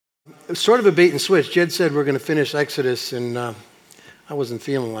Sort of a bait and switch. Jed said we're going to finish Exodus, and I wasn't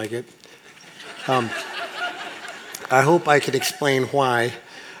feeling like it. I hope I could explain why.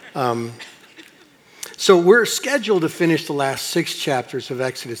 So we're scheduled to finish the last 6 chapters of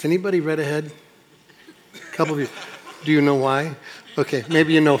Exodus. Anybody read ahead? A couple of you. Do you know why? Okay,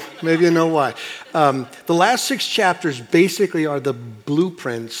 maybe you know why. The last 6 chapters basically are the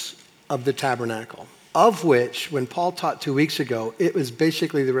blueprints of the tabernacle, of which, when Paul taught 2 weeks ago, it was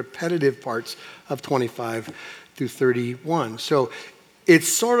basically the repetitive parts of 25 through 31. So it's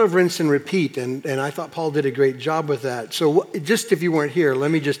sort of rinse and repeat, and I thought Paul did a great job with that. So just if you weren't here, let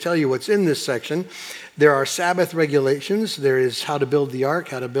me just tell you what's in this section. There are Sabbath regulations. There is how to build the ark,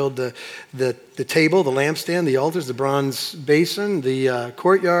 how to build the table, the lampstand, the altars, the bronze basin, the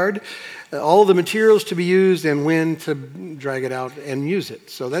courtyard, all the materials to be used and when to drag it out and use it.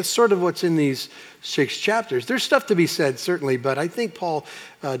 So that's sort of what's in these 6 chapters. There's stuff to be said, certainly, but I think Paul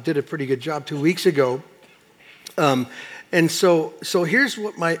did a pretty good job 2 weeks ago. And so here's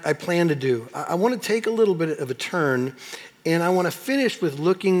what I plan to do. I want to take a little bit of a turn, and I want to finish with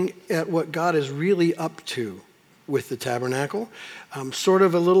looking at what God is really up to with the tabernacle, sort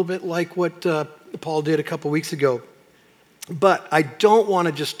of a little bit like what Paul did a couple weeks ago. But I don't want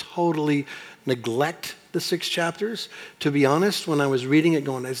to just totally neglect the 6 chapters. To be honest, when I was reading it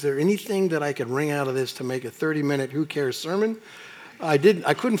going, is there anything that I could wring out of this to make a 30-minute who cares sermon? I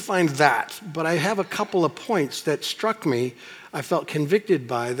couldn't find that, but I have a couple of points that struck me, I felt convicted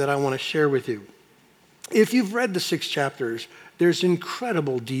by, that I want to share with you. If you've read the 6 chapters, there's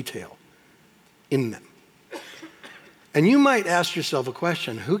incredible detail in them. And you might ask yourself a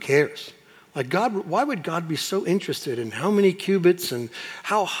question, who cares? Like God, why would God be so interested in how many cubits and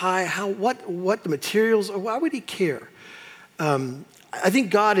how high, what the materials are? Why would he care? I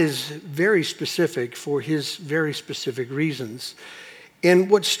think God is very specific for his very specific reasons.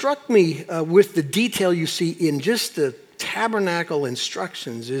 And what struck me with the detail you see in just the tabernacle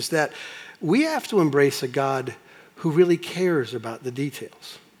instructions is that we have to embrace a God who really cares about the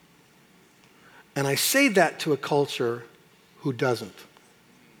details. And I say that to a culture who doesn't.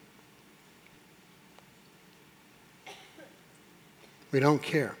 We don't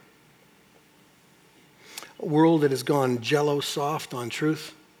care. A world that has gone jello soft on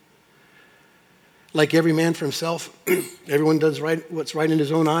truth. Like every man for himself, everyone does what's right in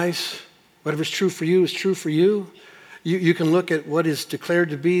his own eyes. Whatever's true for you is true for you. You can look at what is declared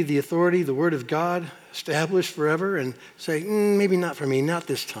to be the authority, the word of God, established forever, and say, maybe not for me, not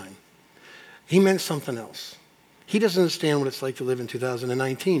this time. He meant something else. He doesn't understand what it's like to live in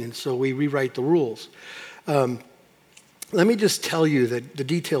 2019, and so we rewrite the rules. Let me just tell you that the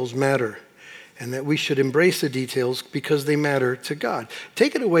details matter, and that we should embrace the details because they matter to God.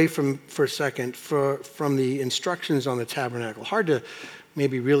 Take it away for a second from the instructions on the tabernacle. Hard to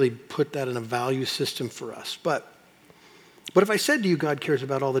maybe really put that in a value system for us. But if I said to you, God cares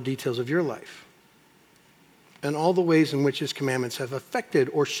about all the details of your life and all the ways in which his commandments have affected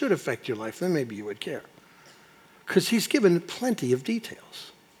or should affect your life, then maybe you would care. Because he's given plenty of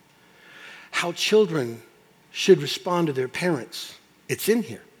details. How children should respond to their parents, it's in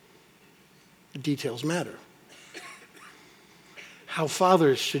here. The details matter. How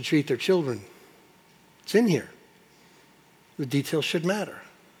fathers should treat their children, it's in here. The details should matter.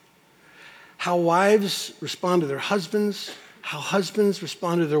 How wives respond to their husbands, how husbands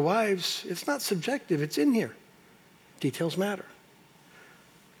respond to their wives, it's not subjective, it's in here. Details matter.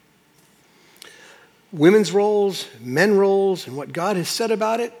 Women's roles, men's roles, and what God has said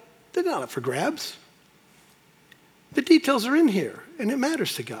about it, they're not up for grabs. The details are in here, and it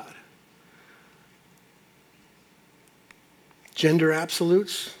matters to God. Gender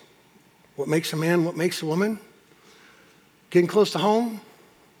absolutes, what makes a man, what makes a woman. Getting close to home,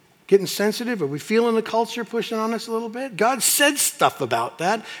 getting sensitive. Are we feeling the culture pushing on us a little bit? God said stuff about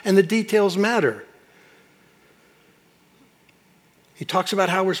that, and the details matter. He talks about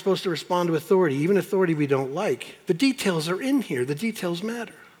how we're supposed to respond to authority, even authority we don't like. The details are in here. The details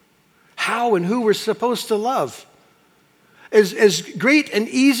matter. How and who we're supposed to love. As great and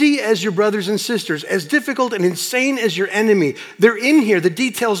easy as your brothers and sisters, as difficult and insane as your enemy, they're in here. The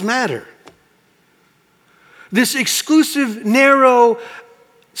details matter. This exclusive, narrow,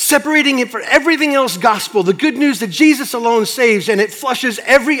 separating it from everything else gospel, the good news that Jesus alone saves and it flushes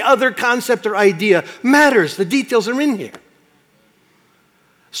every other concept or idea, matters. The details are in here.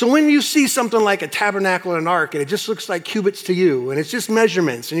 So when you see something like a tabernacle and an ark and it just looks like cubits to you and it's just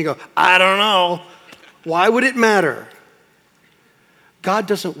measurements and you go, I don't know, why would it matter? God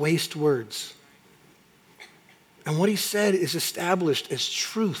doesn't waste words. And what he said is established as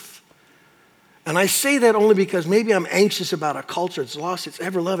truth. And I say that only because maybe I'm anxious about a culture that's lost its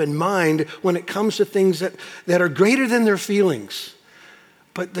ever-loving mind when it comes to things that are greater than their feelings.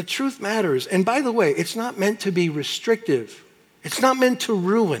 But the truth matters. And by the way, it's not meant to be restrictive. It's not meant to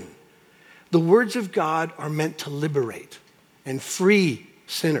ruin. The words of God are meant to liberate and free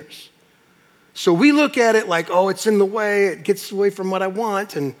sinners. So we look at it like, oh, it's in the way, it gets away from what I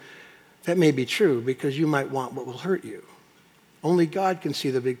want. And that may be true because you might want what will hurt you. Only God can see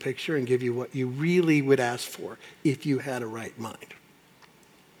the big picture and give you what you really would ask for if you had a right mind.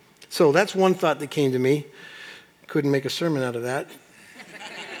 So that's one thought that came to me. Couldn't make a sermon out of that.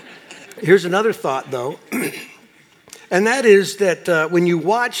 Here's another thought, though. And that is that when you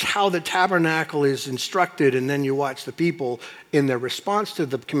watch how the tabernacle is instructed and then you watch the people in their response to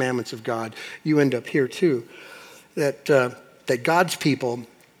the commandments of God, you end up here too. That God's people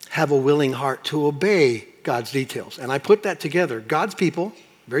have a willing heart to obey God's details. And I put that together. God's people,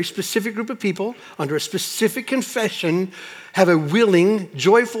 a very specific group of people, under a specific confession, have a willing,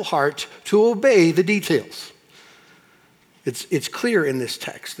 joyful heart to obey the details. It's clear in this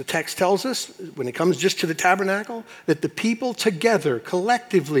text. The text tells us, when it comes just to the tabernacle, that the people together,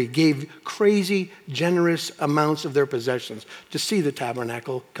 collectively, gave crazy, generous amounts of their possessions to see the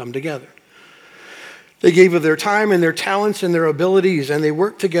tabernacle come together. They gave of their time and their talents and their abilities, and they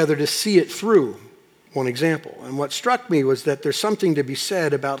worked together to see it through. One example. And what struck me was that there's something to be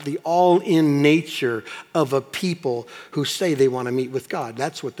said about the all-in nature of a people who say they want to meet with God.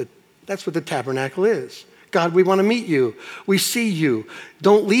 That's what the tabernacle is. God, we want to meet you. We see you.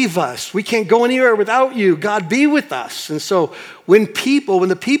 Don't leave us. We can't go anywhere without you. God, be with us. And so when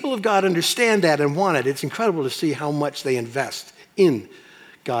the people of God understand that and want it, it's incredible to see how much they invest in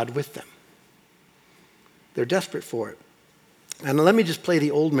God with them. They're desperate for it. And let me just play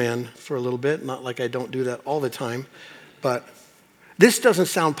the old man for a little bit, not like I don't do that all the time, but this doesn't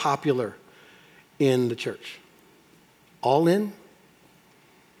sound popular in the church. All in?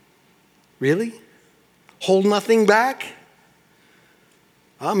 Really? Hold nothing back?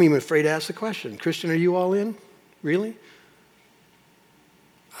 I'm even afraid to ask the question. Christian, are you all in? Really?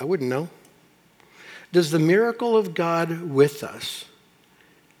 I wouldn't know. Does the miracle of God with us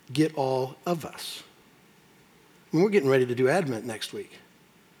get all of us? And we're getting ready to do Advent next week.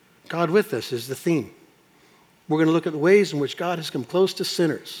 God with us is the theme. We're going to look at the ways in which God has come close to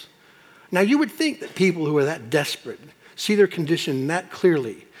sinners. Now, you would think that people who are that desperate, see their condition that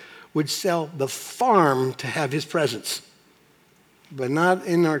clearly, would sell the farm to have his presence. But not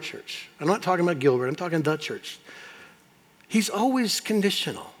in our church. I'm not talking about Gilbert. I'm talking the church. He's always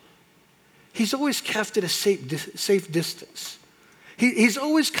conditional. He's always kept at a safe distance. He's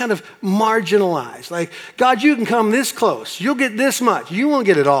always kind of marginalized. Like, God, you can come this close. You'll get this much. You won't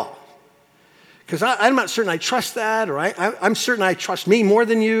get it all. Because I'm not certain I trust that, or I'm certain I trust me more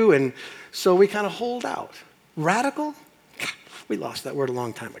than you, and so we kind of hold out. Radical? We lost that word a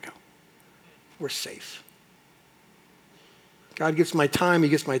long time ago. We're safe. God gets my time, he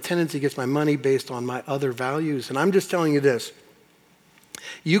gets my attendance, he gets my money based on my other values. And I'm just telling you this.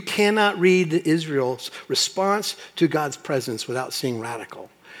 You cannot read Israel's response to God's presence without seeing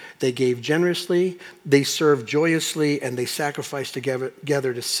radical. They gave generously, they served joyously, and they sacrificed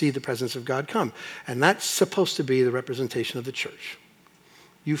together to see the presence of God come. And that's supposed to be the representation of the church.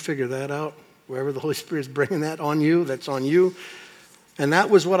 You figure that out. Wherever the Holy Spirit is bringing that on you, that's on you. And that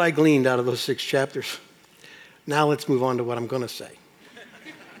was what I gleaned out of those 6 chapters. Now let's move on to what I'm going to say.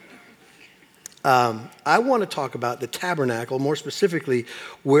 I want to talk about the tabernacle, more specifically,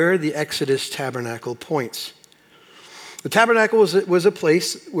 where the Exodus tabernacle points. The tabernacle was a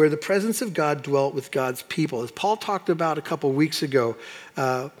place where the presence of God dwelt with God's people. As Paul talked about a couple weeks ago,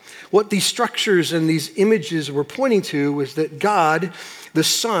 what these structures and these images were pointing to was that God, the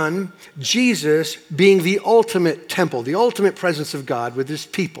Son, Jesus, being the ultimate temple, the ultimate presence of God with his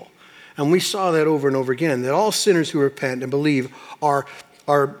people. And we saw that over and over again, that all sinners who repent and believe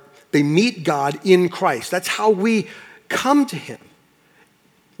they meet God in Christ. That's how we come to him,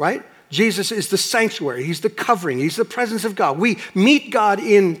 right? Jesus is the sanctuary. He's the covering. He's the presence of God. We meet God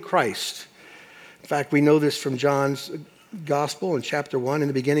in Christ. In fact, we know this from John's gospel in chapter 1. In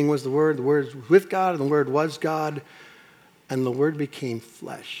the beginning was the Word was with God, and the Word was God, and the Word became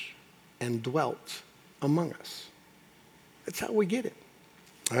flesh and dwelt among us. That's how we get it,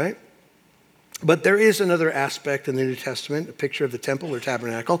 all right? But there is another aspect in the New Testament, a picture of the temple or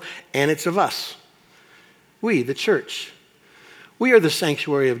tabernacle, and it's of us. We, the church. We are the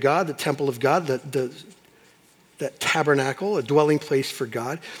sanctuary of God, the temple of God, that tabernacle, a dwelling place for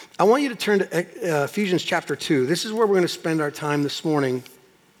God. I want you to turn to Ephesians chapter 2. This is where we're going to spend our time this morning,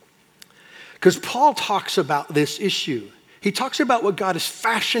 because Paul talks about this issue. He talks about what God is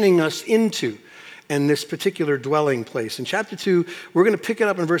fashioning us into. and this particular dwelling place. In chapter 2, we're going to pick it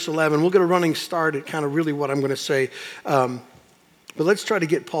up in verse 11. We'll get a running start at kind of really what I'm going to say. But let's try to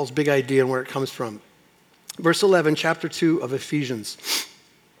get Paul's big idea and where it comes from. Verse 11, chapter 2 of Ephesians.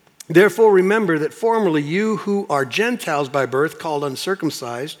 Therefore, remember that formerly you who are Gentiles by birth, called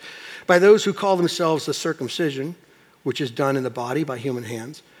uncircumcised, by those who call themselves the circumcision, which is done in the body by human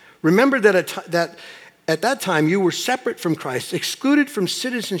hands. Remember that at that time you were separate from Christ, excluded from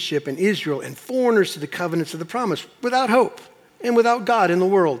citizenship in Israel, and foreigners to the covenants of the promise, without hope and without God in the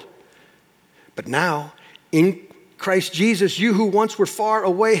world. But now, in Christ Jesus, you who once were far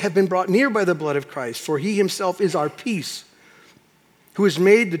away have been brought near by the blood of Christ, for he himself is our peace, who has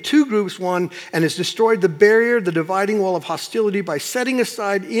made the two groups one and has destroyed the barrier, the dividing wall of hostility by setting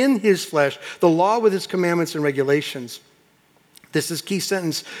aside in his flesh the law with its commandments and regulations. This is key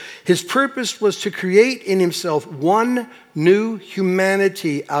sentence. His purpose was to create in himself one new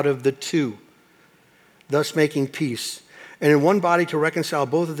humanity out of the two, thus making peace, and in one body to reconcile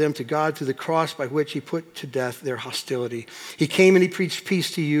both of them to God through the cross by which he put to death their hostility. He came and he preached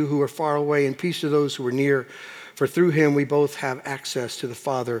peace to you who are far away and peace to those who are near. For through him we both have access to the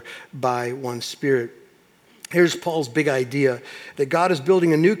Father by one Spirit. Here's Paul's big idea, that God is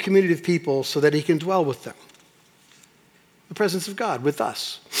building a new community of people so that he can dwell with them. The presence of God with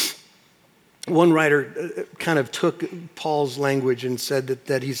us. One writer kind of took Paul's language and said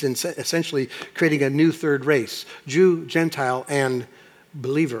that he's essentially creating a new third race, Jew, Gentile, and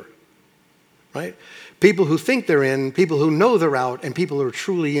believer, right? People who think they're in, people who know they're out, and people who are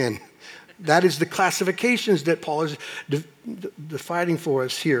truly in. That is the classifications that Paul is defining for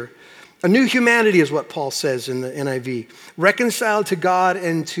us here. A new humanity is what Paul says in the NIV. Reconciled to God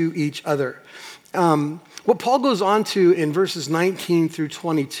and to each other. What Paul goes on to in verses 19 through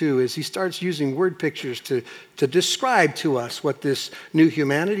 22 is he starts using word pictures to describe to us what this new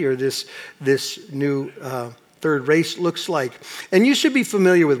humanity or this new third race looks like. And you should be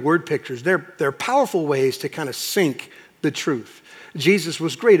familiar with word pictures. They're powerful ways to kind of sink the truth. Jesus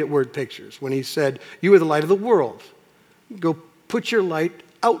was great at word pictures when he said, you are the light of the world. Go put your light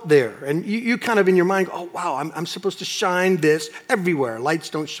out there. And you kind of in your mind, oh, wow, I'm supposed to shine this everywhere. Lights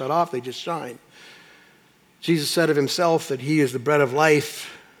don't shut off, they just shine. Jesus said of himself that he is the bread of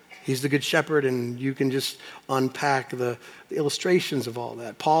life. He's the good shepherd, and you can just unpack the illustrations of all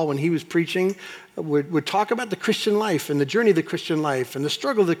that. Paul, when he was preaching, would talk about the Christian life and the journey of the Christian life and the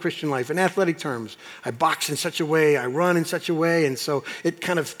struggle of the Christian life in athletic terms. I box in such a way, I run in such a way, and so it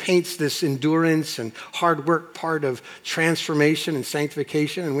kind of paints this endurance and hard work part of transformation and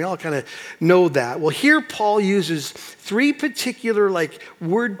sanctification, and we all kind of know that. Well, here Paul uses three particular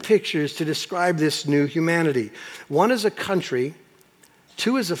word pictures to describe this new humanity. One is a country,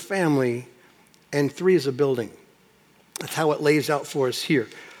 two is a family, and three is a building. That's how it lays out for us here.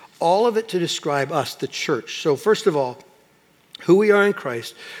 All of it to describe us, the church. So first of all, who we are in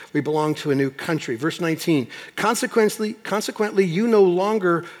Christ, we belong to a new country. Verse 19, consequently, you no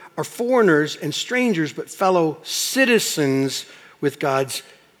longer are foreigners and strangers, but fellow citizens with God's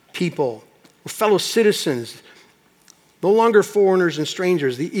people. We're fellow citizens. No longer foreigners and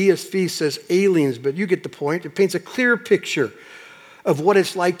strangers. The ESV says aliens, but you get the point. It paints a clear picture of what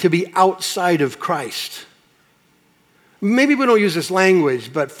it's like to be outside of Christ. Maybe we don't use this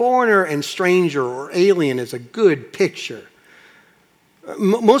language, but foreigner and stranger or alien is a good picture.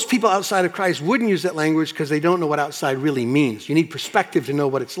 Most people outside of Christ wouldn't use that language because they don't know what outside really means. You need perspective to know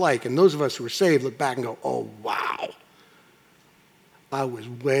what it's like. And those of us who are saved look back and go, oh, wow. I was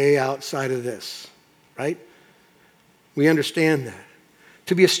way outside of this, right? We understand that.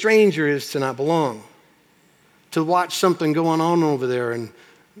 To be a stranger is to not belong. To watch something going on over there and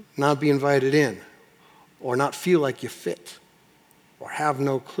not be invited in, or not feel like you fit, or have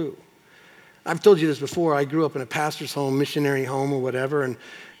no clue. I've told you this before. I grew up in a pastor's home, missionary home, or whatever, and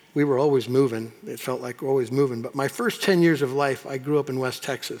we were always moving. It felt like we're always moving. But my first 10 years of life, I grew up in West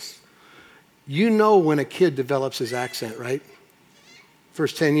Texas. You know when a kid develops his accent, right?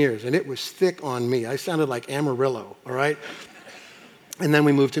 First 10 years, and it was thick on me. I sounded like Amarillo, all right? And then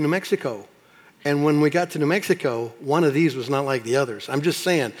we moved to New Mexico. And when we got to New Mexico, one of these was not like the others. I'm just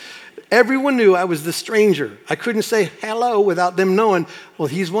saying, everyone knew I was the stranger. I couldn't say hello without them knowing, well,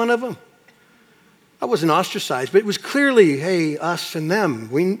 he's one of them. I wasn't ostracized, but it was clearly, hey, us and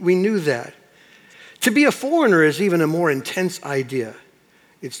them. We knew that. To be a foreigner is even a more intense idea.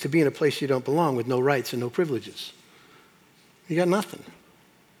 It's to be in a place you don't belong with no rights and no privileges. You got nothing.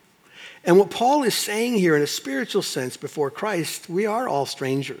 And what Paul is saying here in a spiritual sense before Christ, we are all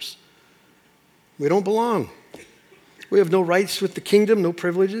strangers. We don't belong. We have no rights with the kingdom, no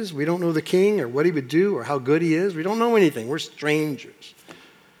privileges. We don't know the king or what he would do or how good he is. We don't know anything. We're strangers.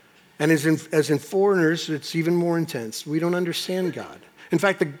 And as in foreigners, it's even more intense. We don't understand God. In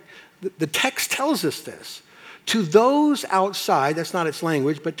fact, the text tells us this. To those outside, that's not its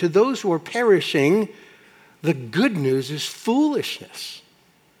language, but to those who are perishing, the good news is foolishness.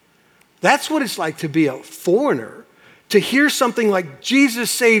 That's what it's like to be a foreigner, to hear something like Jesus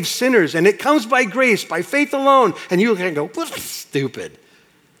saves sinners, and it comes by grace, by faith alone, and you can go, what stupid.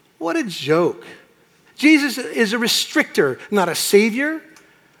 What a joke. Jesus is a restrictor, not a savior.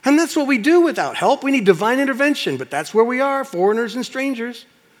 And that's what we do without help. We need divine intervention, but that's where we are, foreigners and strangers.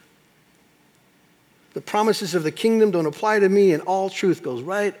 The promises of the kingdom don't apply to me, and all truth goes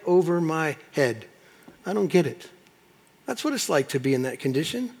right over my head. I don't get it. That's what it's like to be in that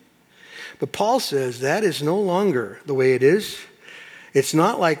condition. But Paul says that is no longer the way it is. It's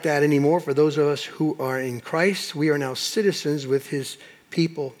not like that anymore for those of us who are in Christ. We are now citizens with his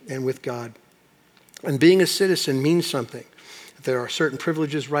people and with God. And being a citizen means something. There are certain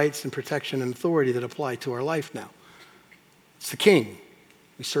privileges, rights, and protection and authority that apply to our life now. It's the king.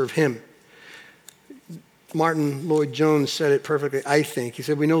 We serve him. Martin Lloyd-Jones said it perfectly, I think. He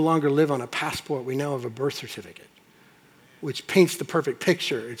said, we no longer live on a passport. We now have a birth certificate, which paints the perfect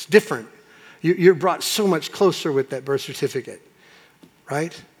picture. It's different. You're brought so much closer with that birth certificate,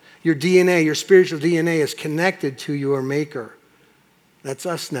 right? Your DNA, your spiritual DNA is connected to your maker. That's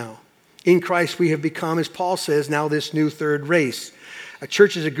us now. In Christ, we have become, as Paul says, now this new third race. A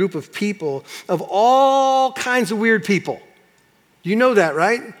church is a group of people, of all kinds of weird people. You know that,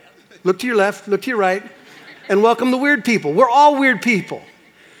 right? Look to your left, look to your right, and welcome the weird people. We're all weird people.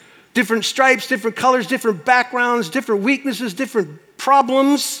 Different stripes, different colors, different backgrounds, different weaknesses, different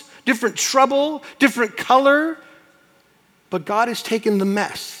problems, different trouble, different color. But God has taken the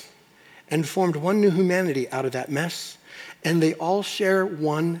mess and formed one new humanity out of that mess, and they all share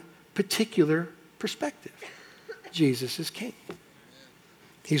one particular perspective. Jesus is king.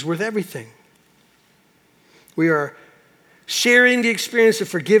 He's worth everything. We are sharing the experience of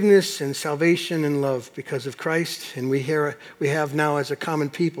forgiveness and salvation and love because of Christ, and we have now as a common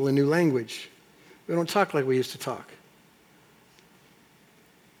people a new language. We don't talk like we used to talk.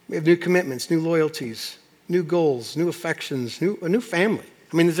 We have new commitments, new loyalties, new goals, new affections, a new family.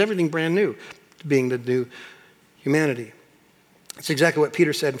 I mean, there's everything brand new to being the new humanity. It's exactly what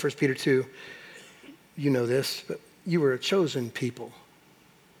Peter said in 1 Peter 2. You know this, but you were a chosen people,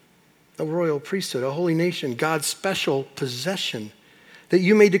 a royal priesthood, a holy nation, God's special possession, that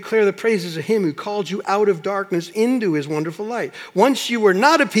you may declare the praises of him who called you out of darkness into his wonderful light. Once you were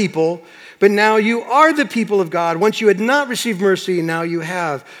not a people, but now you are the people of God. Once you had not received mercy, now you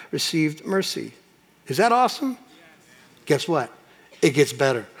have received mercy. Is that awesome? Yes. Guess what? It gets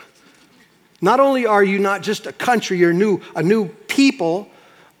better. Not only are you not just a country, you're a new people,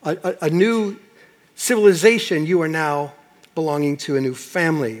 a new civilization, you are now belonging to a new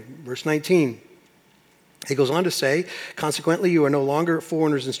family. Verse 19. He goes on to say, consequently, you are no longer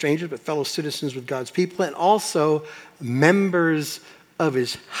foreigners and strangers, but fellow citizens with God's people and also members of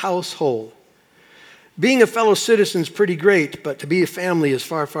his household. Being a fellow citizen is pretty great, but to be a family is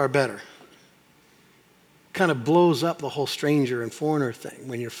far, far better. Kind of blows up the whole stranger and foreigner thing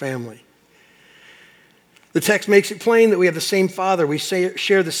when you're family. The text makes it plain that we have the same Father. We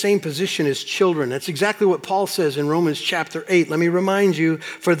share the same position as children. That's exactly what Paul says in Romans chapter 8. Let me remind you,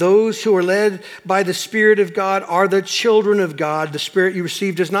 for those who are led by the Spirit of God are the children of God. The Spirit you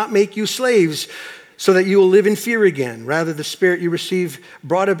receive does not make you slaves so that you will live in fear again. Rather, the Spirit you receive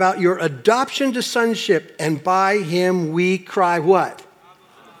brought about your adoption to sonship, and by him we cry what?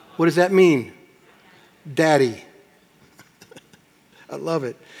 What does that mean? Daddy. I love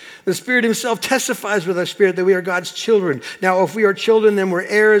it. The Spirit himself testifies with our spirit that we are God's children. Now, if we are children, then we're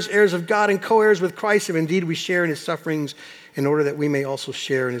heirs, heirs of God and co-heirs with Christ, if indeed we share in his sufferings in order that we may also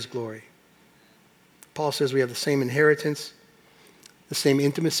share in his glory. Paul says we have the same inheritance, the same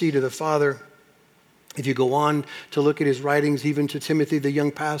intimacy to the Father. If you go on to look at his writings, even to Timothy, the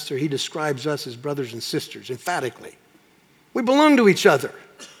young pastor, he describes us as brothers and sisters, emphatically. We belong to each other.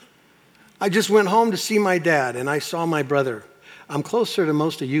 I just went home to see my dad, and I saw my brother. I'm closer to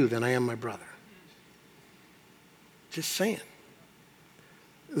most of you than I am my brother. Just saying.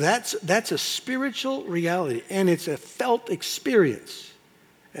 That's a spiritual reality, and it's a felt experience.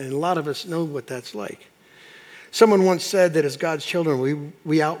 And a lot of us know what that's like. Someone once said that as God's children,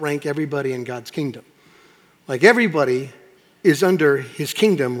 we outrank everybody in God's kingdom. Like everybody is under his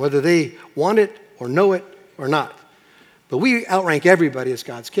kingdom, whether they want it or know it or not. But we outrank everybody as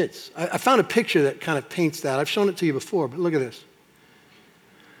God's kids. I found a picture that kind of paints that. I've shown it to you before, but look at this.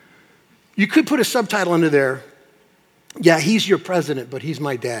 You could put a subtitle under there, yeah, he's your president, but he's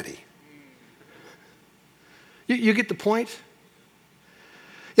my daddy. You get the point?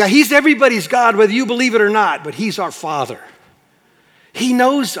 Yeah, he's everybody's God, whether you believe it or not, but he's our Father. He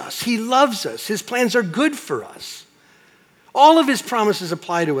knows us. He loves us. His plans are good for us. All of his promises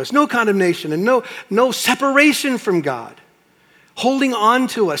apply to us. No condemnation and no separation from God. Holding on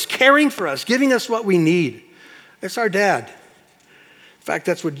to us, caring for us, giving us what we need. That's our dad. In fact,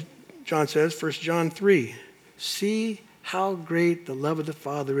 that's what John says, 1 John 3. See how great the love of the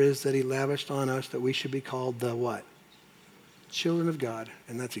Father is that he lavished on us, that we should be called the what? Children of God.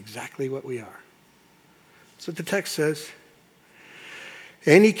 And that's exactly what we are. That's what the text says.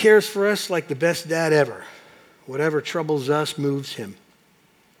 And he cares for us like the best dad ever. Whatever troubles us moves him.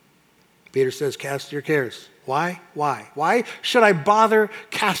 Peter says, cast your cares. Why? Why should I bother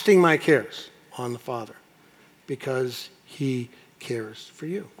casting my cares on the Father? Because he cares for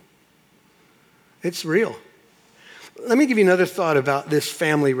you. It's real. Let me give you another thought about this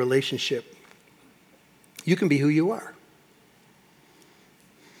family relationship. You can be who you are.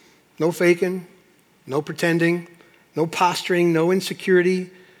 No faking, no pretending, no posturing, no insecurity.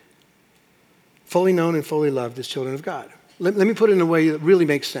 Fully known and fully loved as children of God. Let me put it in a way that really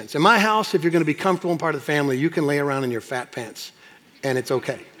makes sense. In my house, if you're going to be comfortable and part of the family, you can lay around in your fat pants, and it's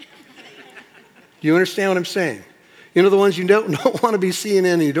okay. Do you understand what I'm saying? You know the ones you don't want to be seeing in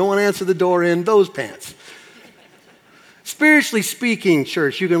and you don't want to answer the door in? Those pants. Spiritually speaking,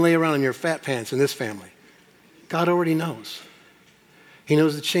 church, you can lay around in your fat pants in this family. God already knows. He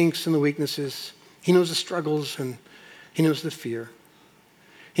knows the chinks and the weaknesses. He knows the struggles and he knows the fear.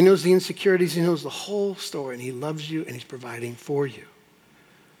 He knows the insecurities. He knows the whole story, and he loves you, and he's providing for you.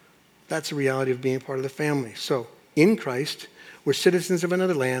 That's the reality of being part of the family. So, in Christ, we're citizens of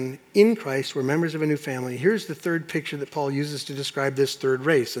another land. In Christ, we're members of a new family. Here's the third picture that Paul uses to describe this third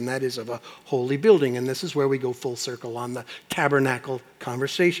race, and that is of a holy building. And this is where we go full circle on the tabernacle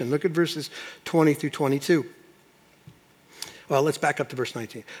conversation. Look at verses 20 through 22. Well, let's back up to verse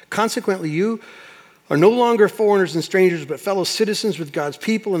 19. Consequently, you are no longer foreigners and strangers, but fellow citizens with God's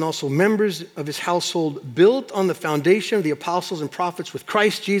people and also members of his household, built on the foundation of the apostles and prophets, with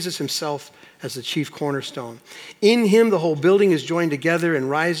Christ Jesus himself as the chief cornerstone. In him, the whole building is joined together and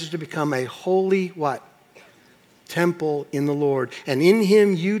rises to become a holy what? Temple in the Lord. And in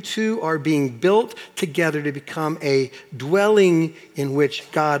him, you two are being built together to become a dwelling in which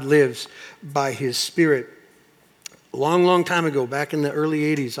God lives by his Spirit. A long, long time ago, back in the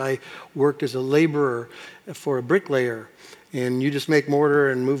early 80s, I worked as a laborer for a bricklayer. And you just make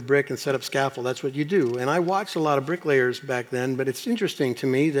mortar and move brick and set up scaffold. That's what you do. And I watched a lot of bricklayers back then, but it's interesting to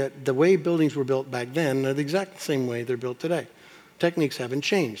me that the way buildings were built back then are the exact same way they're built today. Techniques haven't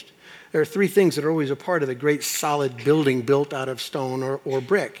changed. There are three things that are always a part of a great solid building built out of stone or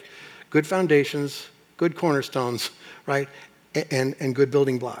brick. Good foundations, good cornerstones, right? And good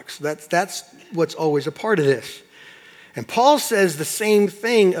building blocks. That's what's always a part of this. And Paul says the same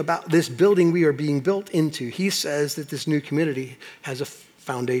thing about this building we are being built into. He says that this new community has a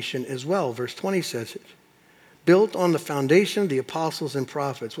foundation as well. Verse 20 says it. Built on the foundation of the apostles and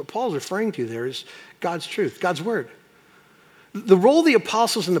prophets. What Paul's referring to there is God's truth, God's word. The role the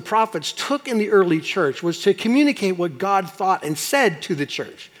apostles and the prophets took in the early church was to communicate what God thought and said to the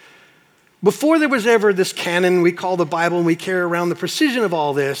church. Before there was ever this canon we call the Bible and we carry around the precision of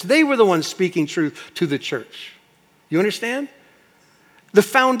all this, they were the ones speaking truth to the church. You understand? The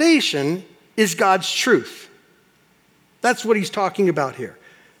foundation is God's truth. That's what he's talking about here.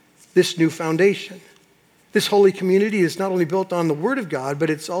 This new foundation. This holy community is not only built on the Word of God, but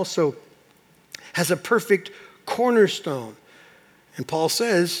it's also has a perfect cornerstone. And Paul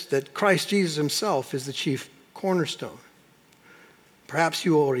says that Christ Jesus himself is the chief cornerstone. Perhaps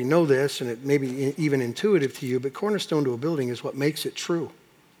you already know this, and it may be even intuitive to you, but cornerstone to a building is what makes it true.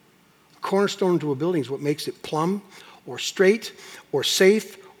 Cornerstone to a building is what makes it plumb or straight or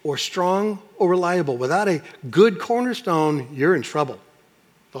safe or strong or reliable. Without a good cornerstone, you're in trouble.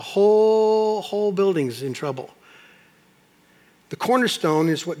 The whole building's in trouble. The cornerstone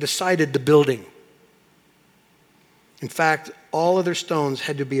is what decided the building. In fact, all other stones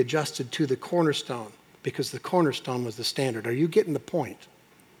had to be adjusted to the cornerstone because the cornerstone was the standard. Are you getting the point?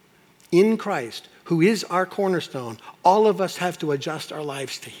 In Christ, who is our cornerstone, all of us have to adjust our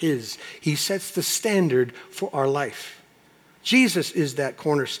lives to his. He sets the standard for our life. Jesus is that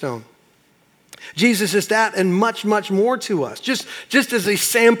cornerstone. Jesus is that and much, much more to us. Just as a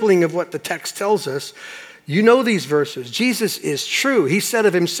sampling of what the text tells us, you know these verses. Jesus is true. He said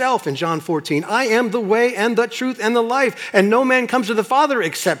of himself in John 14, I am the way and the truth and the life, and no man comes to the Father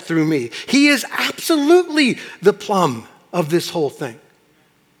except through me. He is absolutely the plumb of this whole thing.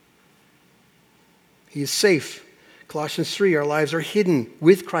 He is safe. Colossians 3, our lives are hidden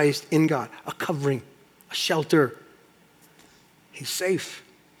with Christ in God. A covering, a shelter. He's safe.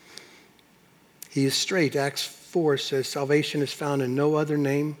 He is straight. Acts 4 says, salvation is found in no other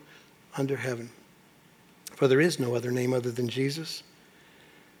name under heaven. For there is no other name other than Jesus.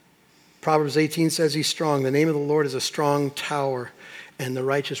 Proverbs 18 says he's strong. The name of the Lord is a strong tower, and the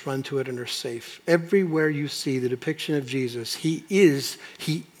righteous run to it and are safe. Everywhere you see the depiction of Jesus, he is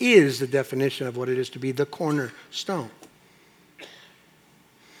the definition of what it is to be the cornerstone.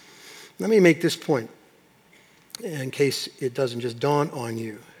 Let me make this point in case it doesn't just dawn on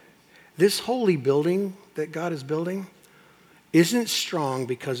you. This holy building that God is building isn't strong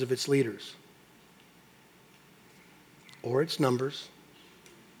because of its leaders or its numbers.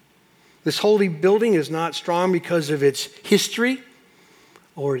 This holy building is not strong because of its history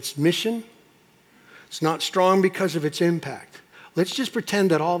or its mission. It's not strong because of its impact. Let's just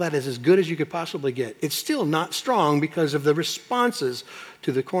pretend that all that is as good as you could possibly get. It's still not strong because of the responses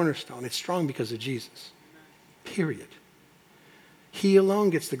to the cornerstone. It's strong because of Jesus. Period. He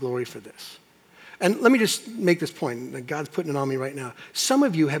alone gets the glory for this. And let me just make this point that God's putting it on me right now. Some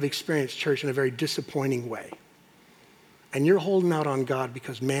of you have experienced church in a very disappointing way. And you're holding out on God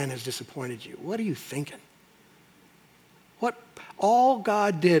because man has disappointed you. What are you thinking? What all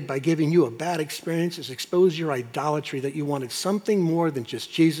God did by giving you a bad experience is expose your idolatry that you wanted something more than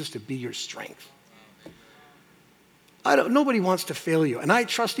just Jesus to be your strength. Nobody wants to fail you. And I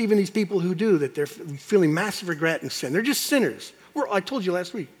trust even these people who do, that they're feeling massive regret and sin. They're just sinners. I told you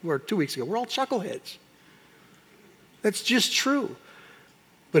last week, or 2 weeks ago, we're all chuckleheads. That's just true.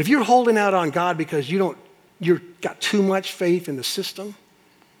 But if you're holding out on God because you've got too much faith in the system,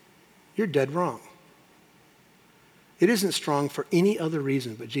 you're dead wrong. It isn't strong for any other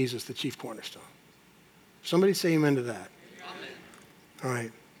reason but Jesus, the chief cornerstone. Somebody say amen to that. Amen. All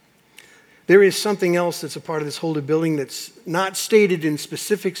right. There is something else that's a part of this holy building that's not stated in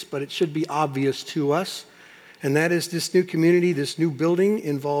specifics, but it should be obvious to us. And that is this new community, this new building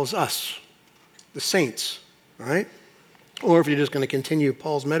involves us, the saints, all right? Or if you're just going to continue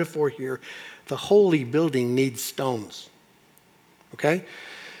Paul's metaphor here, the holy building needs stones, okay?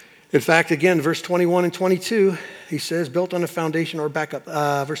 In fact, again, verse 21 and 22, he says, built on a foundation, or back up,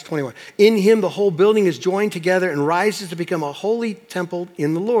 verse 21. In him, the whole building is joined together and rises to become a holy temple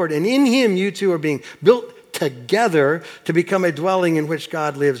in the Lord. And in him, you two are being built together to become a dwelling in which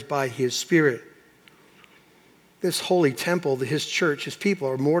God lives by his Spirit. This holy temple, his church, his people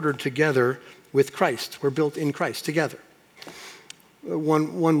are mortared together with Christ. We're built in Christ together.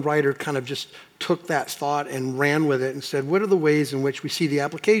 One writer kind of just took that thought and ran with it and said, what are the ways in which we see the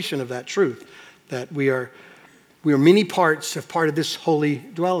application of that truth? That we are many parts of part of this holy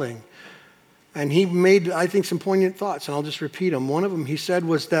dwelling. And he made, I think, some poignant thoughts, and I'll just repeat them. One of them he said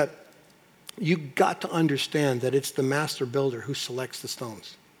was that you got to understand that it's the master builder who selects the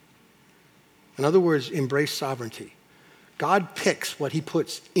stones. In other words, embrace sovereignty. God picks what he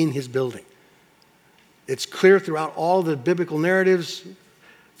puts in his building. It's clear throughout all the biblical narratives,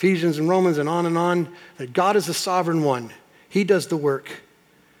 Ephesians and Romans and on, that God is the sovereign one. He does the work.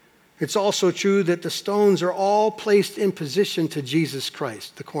 It's also true that the stones are all placed in position to Jesus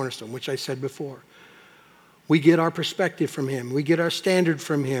Christ, the cornerstone, which I said before. We get our perspective from him. We get our standard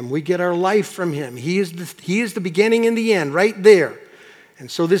from him. We get our life from him. He is the beginning and the end, right there. And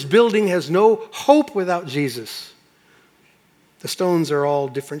so this building has no hope without Jesus. The stones are all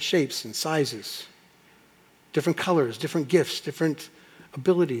different shapes and sizes, different colors, different gifts, different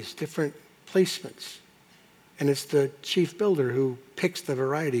abilities, different placements. And it's the chief builder who picks the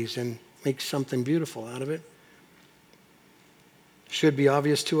varieties and makes something beautiful out of it. It should be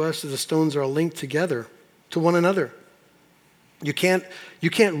obvious to us that the stones are all linked together to one another. You can't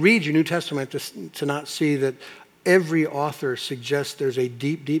read your New Testament to not see that every author suggests there's a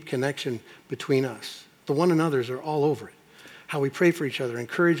deep, deep connection between us. The one another's are all over it. How we pray for each other,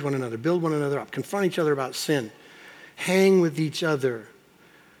 encourage one another, build one another up, confront each other about sin, hang with each other.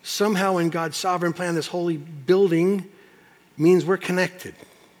 Somehow in God's sovereign plan, this holy building means we're connected.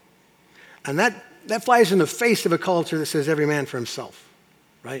 And that flies in the face of a culture that says every man for himself,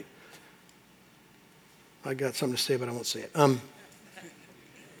 right? I got something to say, but I won't say it.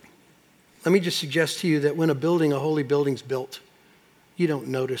 Let me just suggest to you that when a holy building's built, you don't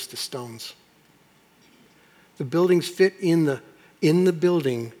notice the stones. The buildings fit in the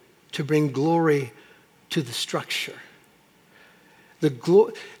building to bring glory to the structure.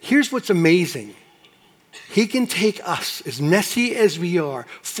 Here's what's amazing. He can take us, as messy as we are,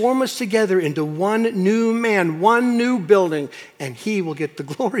 form us together into one new man, one new building, and he will get the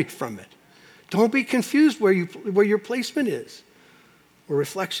glory from it. Don't be confused where your placement is. We're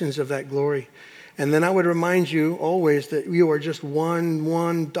reflections of that glory. And then I would remind you always that you are just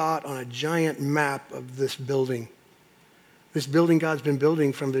one dot on a giant map of this building. This building God's been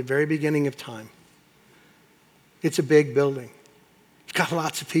building from the very beginning of time. It's a big building. It's got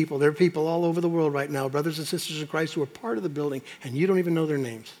lots of people. There are people all over the world right now, brothers and sisters in Christ, who are part of the building, and you don't even know their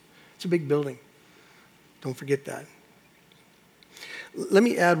names. It's a big building. Don't forget that. Let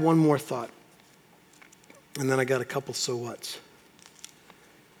me add one more thought, and then I got a couple so whats.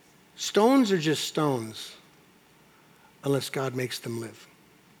 Stones are just stones unless God makes them live.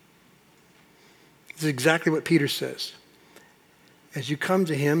 This is exactly what Peter says. As you come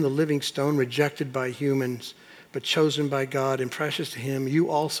to him, the living stone, rejected by humans, but chosen by God and precious to him, you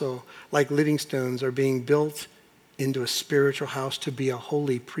also, like living stones, are being built into a spiritual house to be a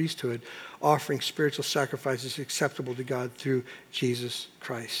holy priesthood, offering spiritual sacrifices acceptable to God through Jesus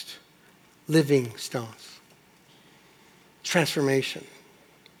Christ. Living stones. Transformation.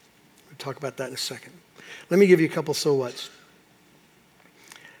 We'll talk about that in a second. Let me give you a couple so whats.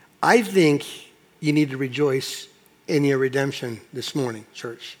 I think you need to rejoice in your redemption this morning,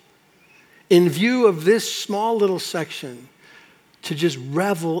 church. In view of this small little section, to just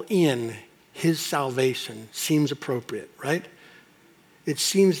revel in his salvation seems appropriate, right? It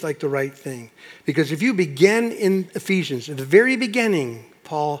seems like the right thing. Because if you begin in Ephesians, at the very beginning,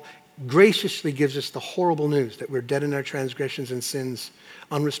 Paul graciously gives us the horrible news that we're dead in our transgressions and sins,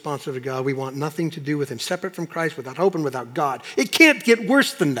 unresponsive to God. We want nothing to do with him, separate from Christ, without hope and without God. It can't get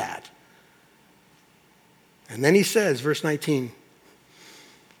worse than that. And then he says, verse 19,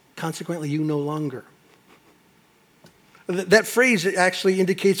 consequently, you no longer. That phrase actually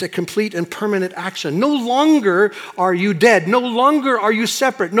indicates a complete and permanent action. No longer are you dead. No longer are you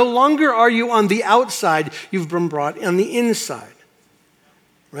separate. No longer are you on the outside. You've been brought on the inside.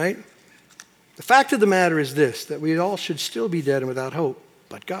 Right? The fact of the matter is this, that we all should still be dead and without hope,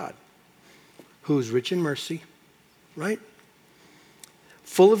 but God, who is rich in mercy, right?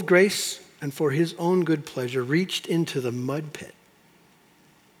 Full of grace, and for his own good pleasure, reached into the mud pit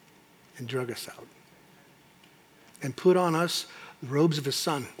and drug us out and put on us the robes of his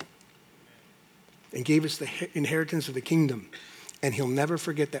son and gave us the inheritance of the kingdom. And he'll never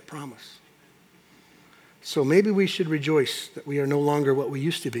forget that promise. So maybe we should rejoice that we are no longer what we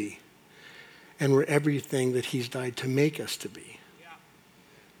used to be, and we're everything that he's died to make us to be. Yeah.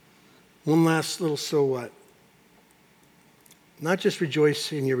 One last little so what. Not just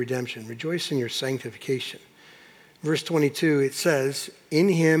rejoice in your redemption, rejoice in your sanctification. Verse 22, it says, in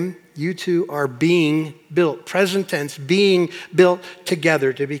him you two are being built, present tense, being built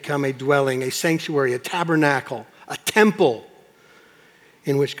together to become a dwelling, a sanctuary, a tabernacle, a temple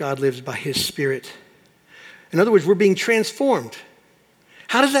in which God lives by his Spirit. In other words, we're being transformed.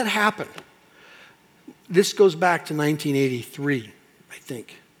 How does that happen? This goes back to 1983, I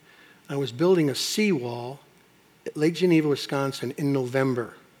think. I was building a seawall at Lake Geneva, Wisconsin in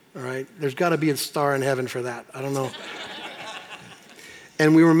November. All right? There's got to be a star in heaven for that. I don't know.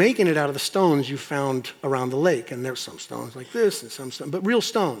 And we were making it out of the stones you found around the lake. And there's some stones like this and some stones, but real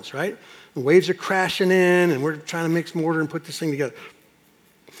stones, right? The waves are crashing in and we're trying to mix mortar and put this thing together.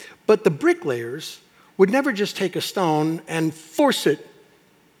 But the bricklayers would never just take a stone and force it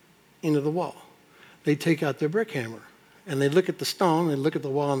into the wall. They'd take out their brick hammer and they'd look at the stone, they'd look at the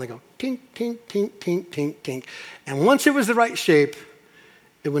wall and they go tink, tink, tink, tink, tink, tink. And once it was the right shape,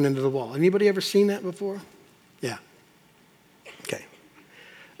 it went into the wall. Anybody ever seen that before? Yeah. Okay.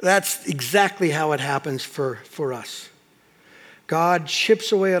 That's exactly how it happens for us. God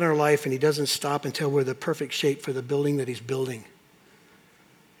chips away at our life and he doesn't stop until we're the perfect shape for the building that he's building.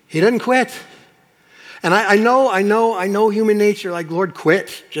 He doesn't quit. And I know human nature, like, Lord,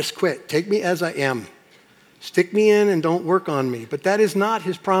 quit. Just quit. Take me as I am. Stick me in and don't work on me. But that is not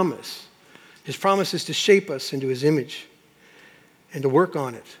his promise. His promise is to shape us into his image and to work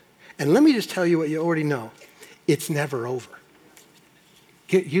on it. And let me just tell you what you already know. It's never over.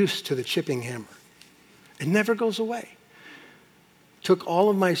 Get used to the chipping hammer. It never goes away. Took all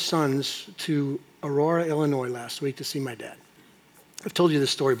of my sons to Aurora, Illinois last week to see my dad. I've told you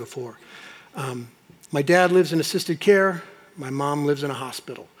this story before. My dad lives in assisted care. My mom lives in a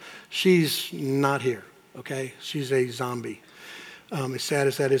hospital. She's not here, okay? She's a zombie, as sad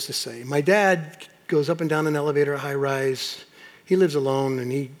as that is to say. My dad goes up and down an elevator, a high rise. He lives alone, and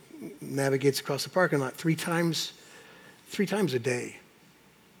he navigates across the parking lot three times a day.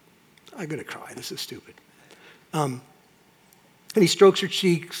 I'm going to cry. This is stupid. And he strokes her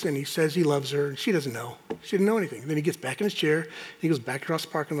cheeks, and he says he loves her, and she doesn't know. She didn't know anything. Then he gets back in his chair, and he goes back across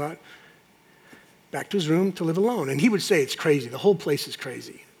the parking lot, back to his room to live alone. And he would say it's crazy. The whole place is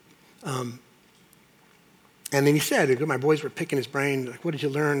crazy. And then he said, my boys were picking his brain, like, what did you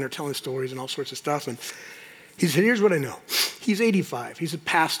learn? They're telling stories and all sorts of stuff. And he said, here's what I know. He's 85. He's a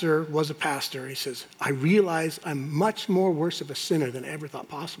pastor, was a pastor. He says, I realize I'm much more worse of a sinner than I ever thought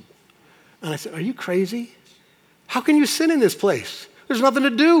possible. And I said, are you crazy? How can you sin in this place? There's nothing to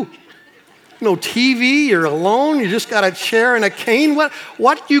do. No TV, you're alone, you just got a chair and a cane.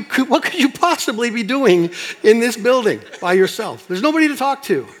 What could you possibly be doing in this building by yourself? There's nobody to talk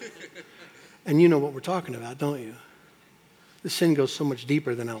to. And you know what we're talking about, don't you? The sin goes so much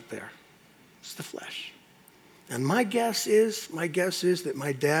deeper than out there. It's the flesh. And my guess is that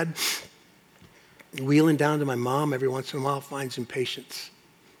my dad, wheeling down to my mom every once in a while, finds impatience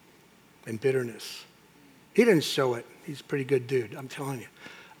and bitterness. He didn't show it. He's a pretty good dude, I'm telling you.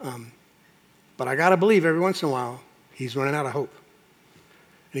 But I got to believe every once in a while, he's running out of hope.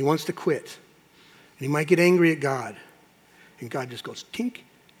 And he wants to quit. And he might get angry at God. And God just goes tink,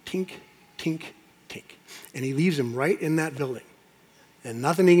 tink, tink, tink. And he leaves him right in that building. And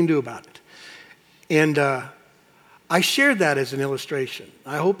nothing he can do about it. And I shared that as an illustration.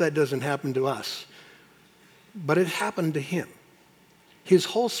 I hope that doesn't happen to us. But it happened to him. His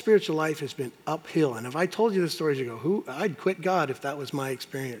whole spiritual life has been uphill. And if I told you the stories, you go, I'd quit God if that was my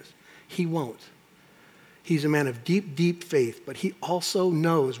experience. He won't. He's a man of deep, deep faith, but he also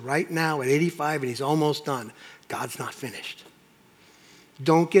knows right now at 85, and he's almost done, God's not finished.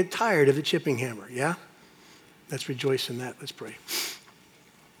 Don't get tired of the chipping hammer, yeah? Let's rejoice in that. Let's pray.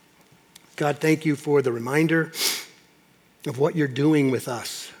 God, thank you for the reminder of what you're doing with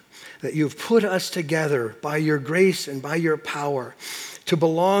us, that you've put us together by your grace and by your power to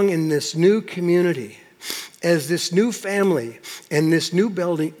belong in this new community, as this new family and this new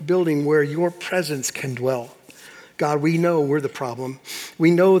building where your presence can dwell. God, we know we're the problem.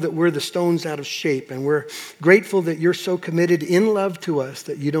 We know that we're the stones out of shape, and we're grateful that you're so committed in love to us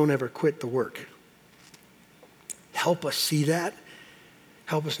that you don't ever quit the work. Help us see that.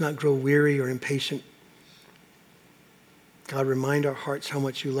 Help us not grow weary or impatient. God, remind our hearts how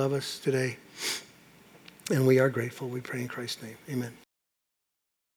much you love us today. And we are grateful. We pray in Christ's name. Amen.